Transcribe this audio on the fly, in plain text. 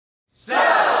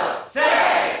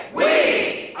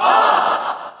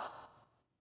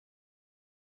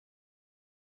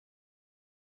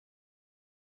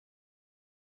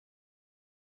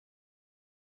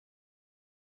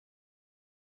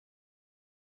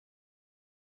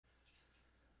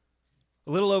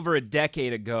A little over a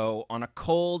decade ago, on a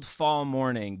cold fall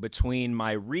morning between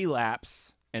my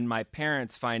relapse and my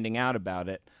parents finding out about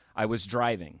it, I was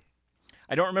driving.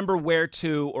 I don't remember where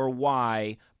to or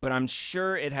why, but I'm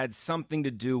sure it had something to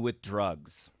do with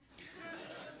drugs.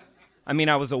 I mean,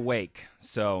 I was awake,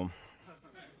 so.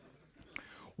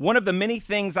 One of the many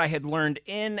things I had learned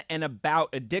in and about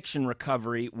addiction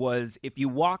recovery was if you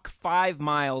walk 5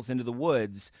 miles into the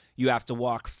woods, you have to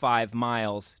walk 5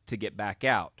 miles to get back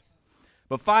out.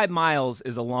 But 5 miles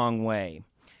is a long way,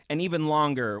 and even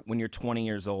longer when you're 20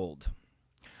 years old.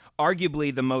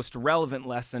 Arguably, the most relevant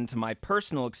lesson to my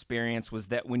personal experience was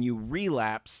that when you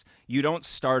relapse, you don't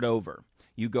start over.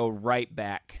 You go right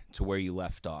back to where you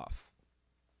left off.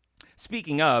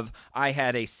 Speaking of, I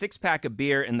had a 6-pack of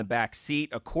beer in the back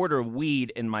seat, a quarter of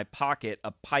weed in my pocket,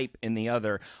 a pipe in the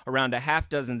other, around a half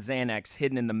dozen Xanax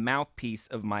hidden in the mouthpiece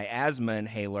of my asthma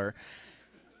inhaler,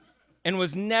 and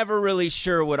was never really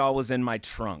sure what all was in my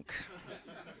trunk.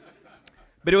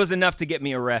 But it was enough to get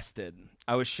me arrested.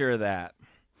 I was sure of that.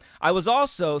 I was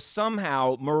also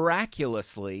somehow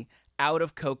miraculously out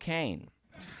of cocaine.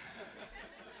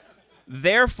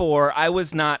 Therefore, I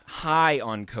was not high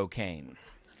on cocaine.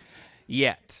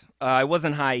 Yet. I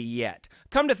wasn't high yet.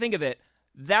 Come to think of it,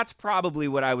 that's probably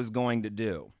what I was going to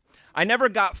do. I never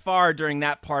got far during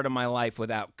that part of my life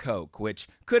without coke, which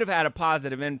could have had a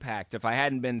positive impact if I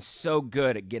hadn't been so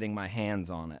good at getting my hands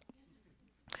on it.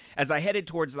 As I headed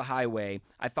towards the highway,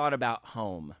 I thought about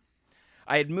home.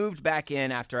 I had moved back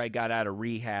in after I got out of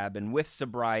rehab, and with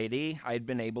sobriety, I had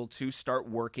been able to start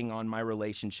working on my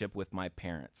relationship with my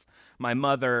parents. My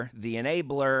mother, the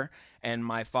enabler, and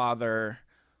my father,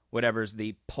 whatever's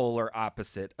the polar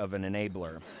opposite of an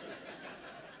enabler.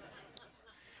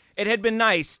 It had been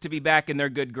nice to be back in their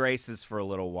good graces for a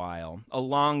little while. A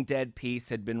long dead piece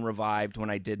had been revived when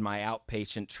I did my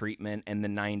outpatient treatment and the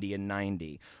 90 and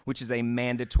 90, which is a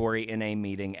mandatory NA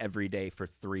meeting every day for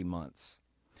 3 months.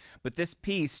 But this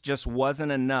piece just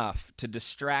wasn't enough to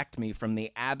distract me from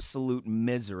the absolute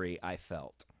misery I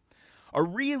felt. A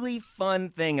really fun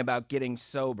thing about getting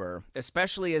sober,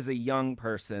 especially as a young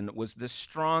person, was the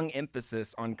strong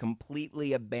emphasis on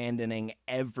completely abandoning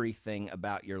everything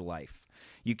about your life.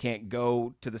 You can't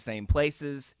go to the same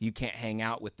places, you can't hang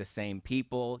out with the same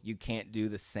people, you can't do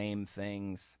the same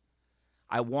things.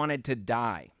 I wanted to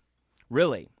die.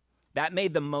 Really, that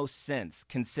made the most sense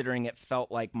considering it felt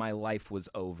like my life was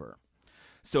over.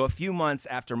 So a few months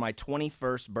after my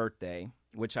 21st birthday,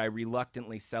 which I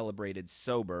reluctantly celebrated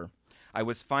sober, I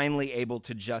was finally able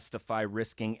to justify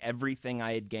risking everything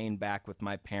I had gained back with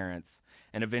my parents,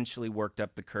 and eventually worked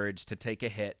up the courage to take a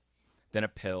hit, then a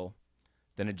pill,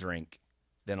 then a drink,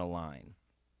 then a line.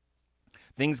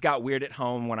 Things got weird at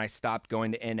home when I stopped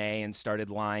going to NA and started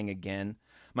lying again.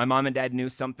 My mom and dad knew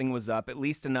something was up, at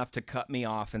least enough to cut me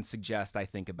off and suggest I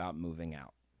think about moving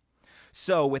out.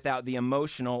 So, without the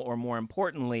emotional, or more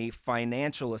importantly,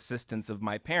 financial assistance of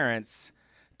my parents,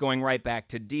 going right back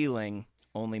to dealing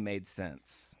only made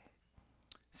sense.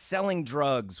 Selling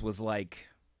drugs was like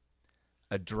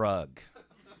a drug.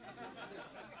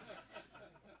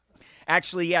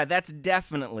 Actually, yeah, that's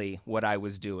definitely what I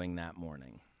was doing that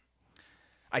morning.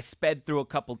 I sped through a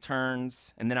couple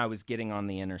turns, and then I was getting on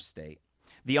the interstate.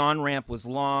 The on-ramp was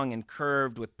long and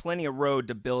curved with plenty of road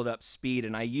to build up speed,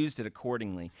 and I used it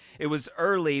accordingly. It was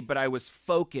early, but I was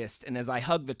focused, and as I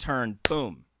hugged the turn,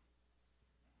 boom.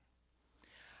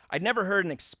 I'd never heard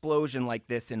an explosion like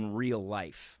this in real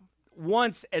life.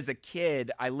 Once, as a kid,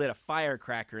 I lit a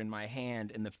firecracker in my hand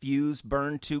and the fuse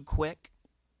burned too quick.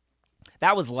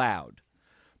 That was loud,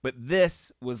 but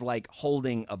this was like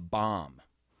holding a bomb.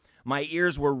 My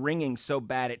ears were ringing so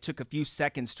bad it took a few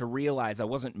seconds to realize I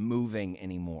wasn't moving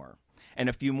anymore, and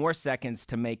a few more seconds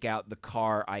to make out the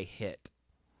car I hit.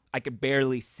 I could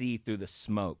barely see through the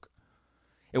smoke.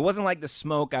 It wasn't like the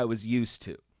smoke I was used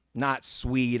to. Not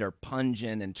sweet or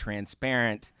pungent and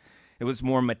transparent. It was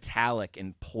more metallic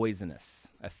and poisonous,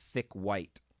 a thick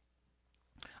white.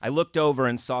 I looked over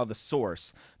and saw the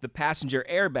source. The passenger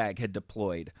airbag had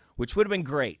deployed, which would have been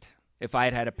great if I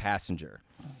had had a passenger.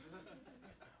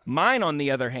 Mine, on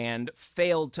the other hand,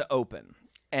 failed to open.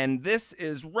 And this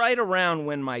is right around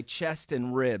when my chest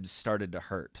and ribs started to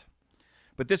hurt.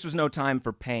 But this was no time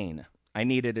for pain. I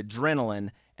needed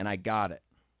adrenaline, and I got it.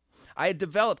 I had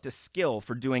developed a skill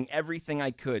for doing everything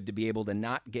I could to be able to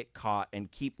not get caught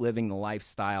and keep living the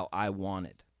lifestyle I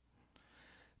wanted.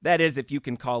 That is, if you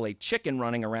can call a chicken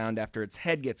running around after its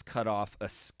head gets cut off a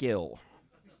skill.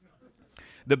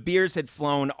 The beers had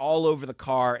flown all over the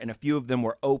car, and a few of them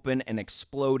were open and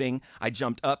exploding. I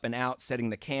jumped up and out, setting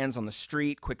the cans on the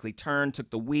street, quickly turned,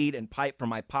 took the weed and pipe from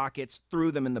my pockets, threw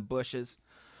them in the bushes.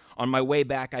 On my way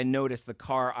back, I noticed the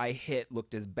car I hit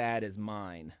looked as bad as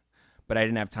mine, but I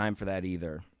didn't have time for that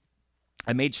either.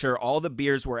 I made sure all the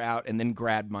beers were out and then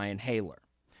grabbed my inhaler.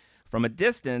 From a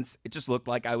distance, it just looked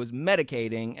like I was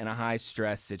medicating in a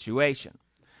high-stress situation.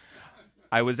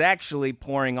 I was actually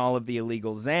pouring all of the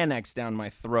illegal Xanax down my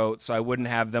throat so I wouldn't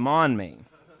have them on me.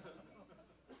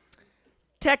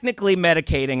 Technically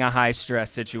medicating a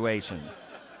high-stress situation.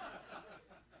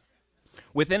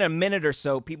 Within a minute or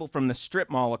so, people from the strip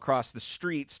mall across the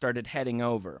street started heading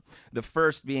over, the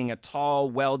first being a tall,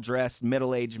 well-dressed,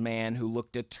 middle-aged man who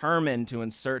looked determined to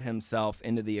insert himself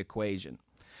into the equation.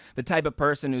 The type of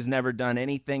person who's never done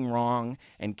anything wrong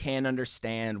and can't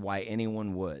understand why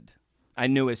anyone would. I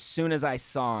knew as soon as I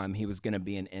saw him, he was going to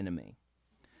be an enemy.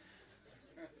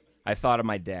 I thought of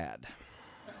my dad.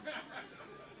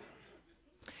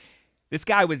 This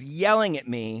guy was yelling at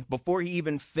me before he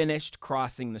even finished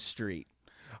crossing the street.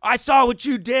 I saw what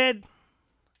you did.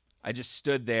 I just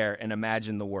stood there and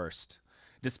imagined the worst.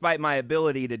 Despite my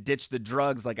ability to ditch the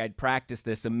drugs like I'd practiced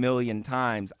this a million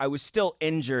times, I was still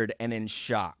injured and in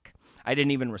shock. I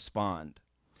didn't even respond.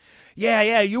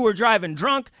 Yeah, you were driving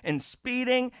drunk and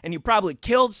speeding, and you probably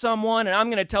killed someone, and I'm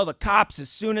going to tell the cops as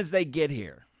soon as they get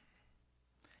here.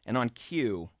 And on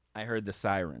cue, I heard the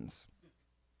sirens.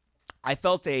 I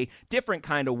felt a different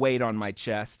kind of weight on my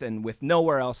chest, and with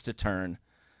nowhere else to turn,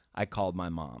 I called my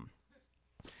mom.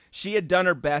 She had done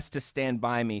her best to stand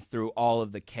by me through all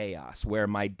of the chaos, where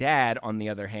my dad, on the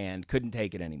other hand, couldn't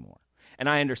take it anymore. And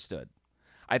I understood.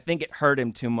 I think it hurt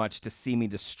him too much to see me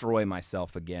destroy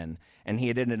myself again, and he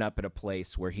had ended up at a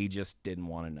place where he just didn't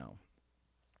want to know.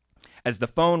 As the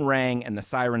phone rang and the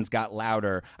sirens got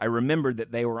louder, I remembered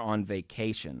that they were on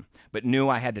vacation, but knew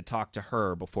I had to talk to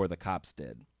her before the cops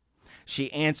did.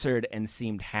 She answered and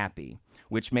seemed happy,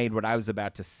 which made what I was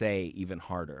about to say even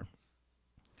harder.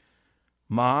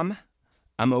 Mom,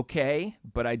 I'm okay,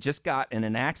 but I just got in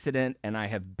an accident and I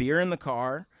have beer in the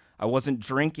car. I wasn't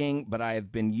drinking, but I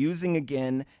have been using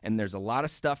again, and there's a lot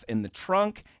of stuff in the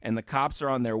trunk, and the cops are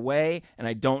on their way, and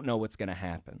I don't know what's going to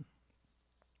happen.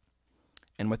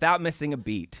 And without missing a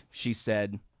beat, she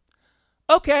said,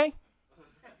 okay.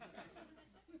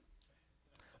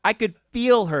 I could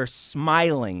feel her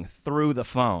smiling through the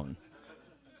phone.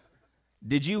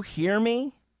 Did you hear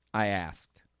me? I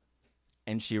asked.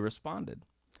 And she responded,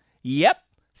 yep,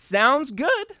 sounds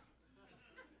good.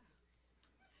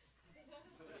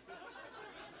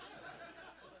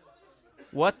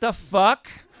 What the fuck?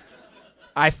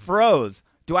 I froze.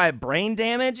 Do I have brain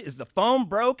damage? Is the phone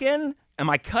broken? Am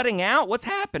I cutting out? What's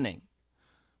happening?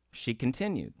 She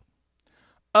continued.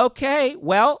 Okay,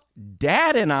 well,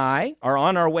 Dad and I are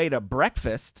on our way to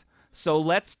breakfast, so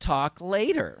let's talk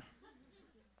later.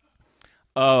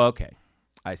 Oh, okay.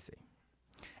 I see.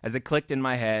 As it clicked in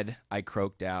my head, I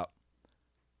croaked out,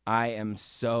 I am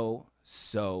so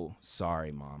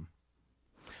sorry, Mom.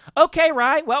 Okay,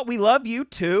 right. Well, we love you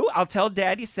too. I'll tell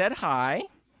Dad you said hi.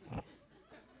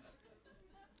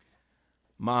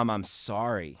 Mom, I'm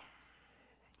sorry.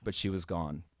 But she was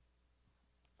gone.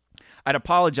 I'd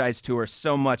apologized to her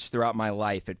so much throughout my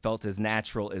life, it felt as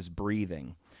natural as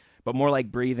breathing, but more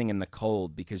like breathing in the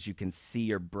cold because you can see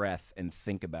your breath and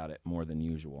think about it more than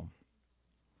usual.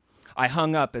 I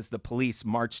hung up as the police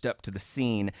marched up to the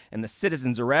scene and the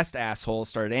citizen's arrest assholes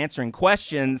started answering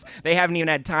questions they haven't even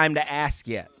had time to ask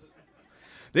yet.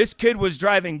 This kid was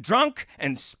driving drunk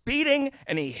and speeding,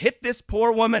 and he hit this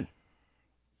poor woman.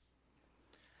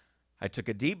 I took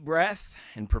a deep breath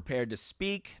and prepared to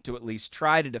speak, to at least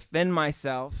try to defend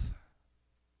myself.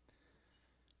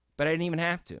 But I didn't even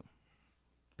have to,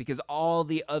 because all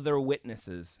the other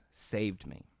witnesses saved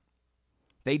me.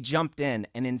 They jumped in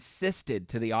and insisted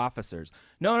to the officers,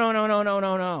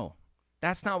 no.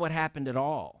 That's not what happened at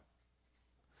all.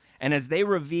 And as they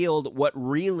revealed what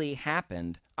really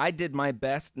happened, I did my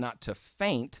best not to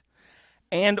faint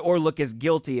and or look as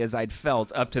guilty as I'd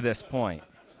felt up to this point.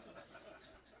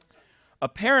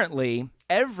 Apparently,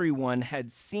 everyone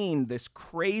had seen this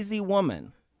crazy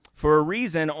woman, for a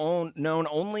reason known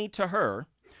only to her,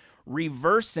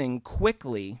 reversing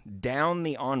quickly down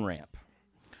the on-ramp.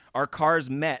 Our cars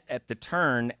met at the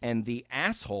turn, and the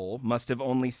asshole must have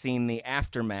only seen the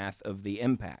aftermath of the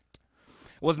impact.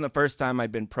 It wasn't the first time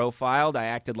I'd been profiled. I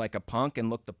acted like a punk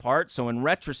and looked the part, so in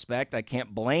retrospect, I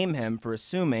can't blame him for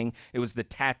assuming it was the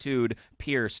tattooed,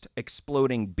 pierced,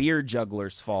 exploding beer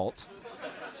juggler's fault.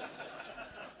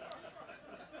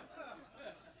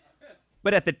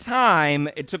 But at the time,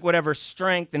 it took whatever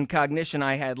strength and cognition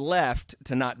I had left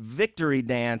to not victory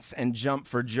dance and jump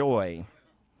for joy.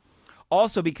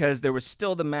 Also because there was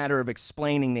still the matter of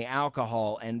explaining the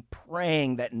alcohol and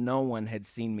praying that no one had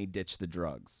seen me ditch the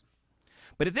drugs.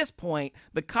 But at this point,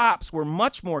 the cops were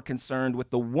much more concerned with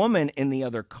the woman in the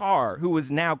other car, who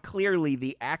was now clearly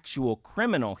the actual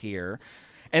criminal here,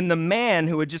 and the man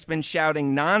who had just been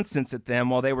shouting nonsense at them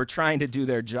while they were trying to do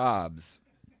their jobs.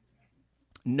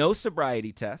 No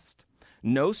sobriety test,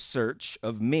 no search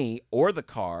of me or the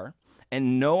car,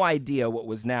 and no idea what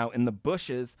was now in the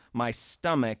bushes, my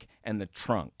stomach, and the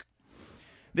trunk.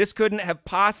 This couldn't have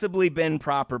possibly been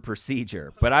proper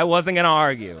procedure, but I wasn't going to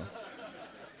argue.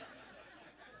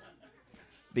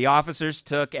 The officers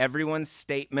took everyone's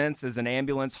statements as an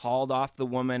ambulance hauled off the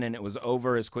woman, and it was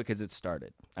over as quick as it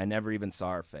started. I never even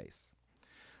saw her face.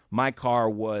 My car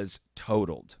was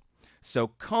totaled. So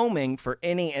combing for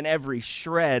any and every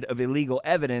shred of illegal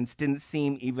evidence didn't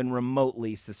seem even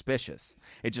remotely suspicious.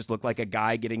 It just looked like a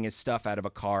guy getting his stuff out of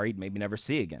a car he'd maybe never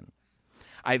see again.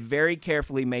 I very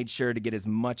carefully made sure to get as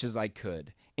much as I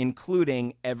could,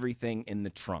 including everything in the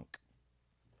trunk.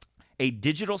 A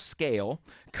digital scale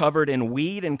covered in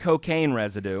weed and cocaine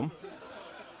residue,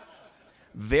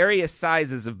 various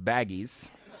sizes of baggies,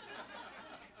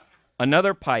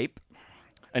 another pipe,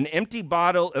 an empty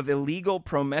bottle of illegal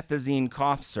promethazine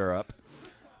cough syrup,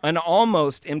 an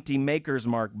almost empty Maker's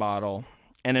Mark bottle,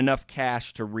 and enough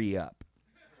cash to re-up.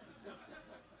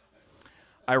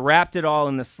 I wrapped it all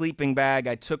in the sleeping bag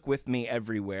I took with me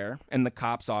everywhere, and the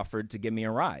cops offered to give me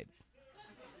a ride.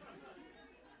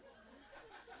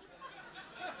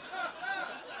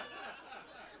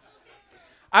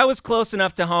 I was close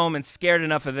enough to home and scared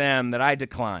enough of them that I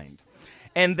declined.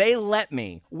 And they let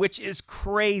me, which is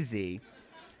crazy.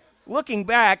 Looking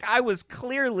back, I was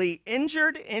clearly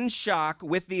injured, in shock,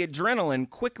 with the adrenaline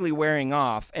quickly wearing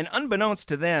off, and unbeknownst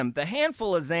to them, the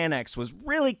handful of Xanax was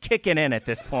really kicking in at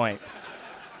this point.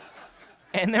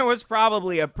 And there was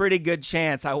probably a pretty good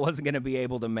chance I wasn't going to be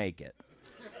able to make it.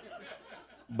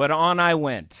 But on I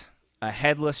went, a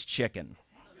headless chicken.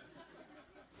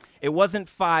 It wasn't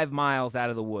 5 miles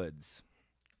out of the woods,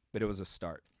 but it was a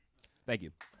start. Thank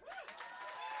you.